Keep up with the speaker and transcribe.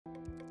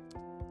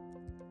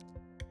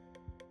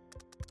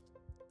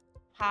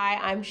Hi,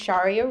 I'm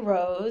Charia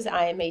Rose.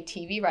 I am a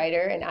TV writer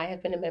and I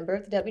have been a member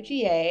of the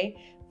WGA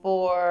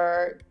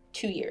for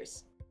 2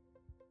 years.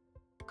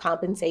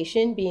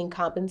 Compensation, being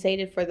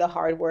compensated for the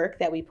hard work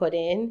that we put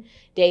in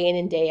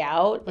and day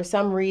out. For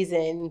some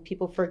reason,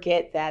 people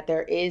forget that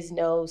there is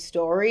no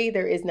story,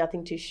 there is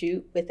nothing to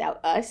shoot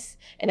without us.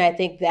 And I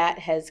think that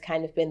has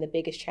kind of been the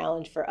biggest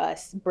challenge for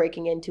us,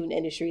 breaking into an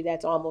industry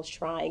that's almost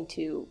trying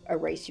to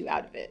erase you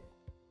out of it.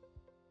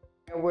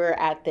 We're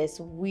at this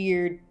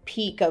weird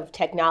peak of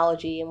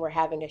technology and we're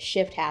having a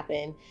shift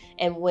happen.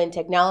 And when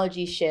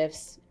technology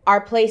shifts, our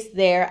place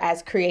there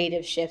as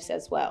creative shifts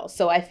as well.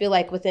 So I feel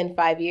like within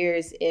 5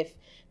 years, if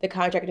the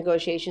contract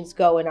negotiations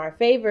go in our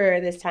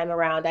favor this time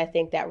around, I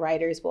think that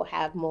writers will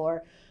have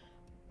more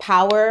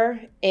power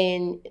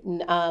in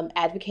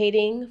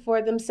advocating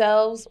for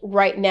themselves.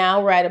 Right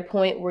now, we're at a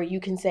point where you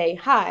can say,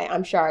 hi,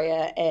 I'm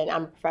Charia and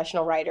I'm a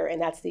professional writer,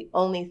 and that's the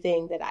only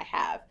thing that I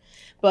have.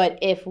 But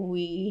if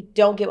we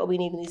don't get what we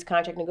need in these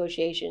contract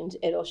negotiations,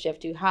 it'll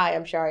shift to, hi,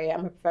 I'm Charia,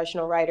 I'm a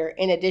professional writer,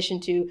 in addition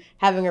to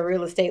having a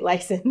real estate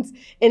license,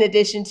 in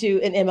addition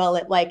to an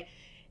MLM. Like,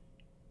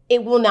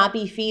 it will not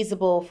be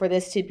feasible for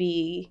this to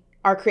be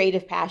our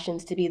creative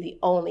passions to be the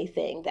only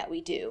thing that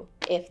we do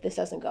if this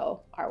doesn't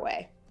go our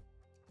way.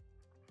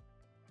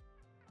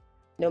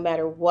 No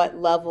matter what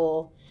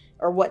level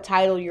or what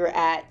title you're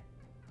at,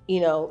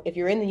 if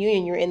you're in the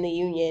union, you're in the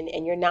union,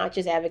 and you're not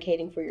just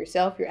advocating for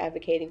yourself, you're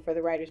advocating for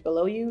the writers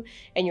below you,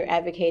 and you're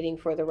advocating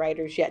for the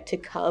writers yet to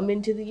come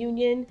into the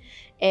union.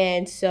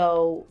 And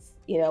so,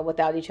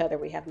 without each other,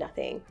 we have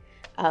nothing.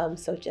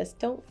 So just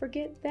don't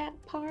forget that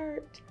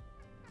part.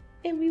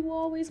 And we will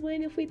always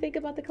win if we think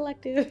about the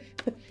collective.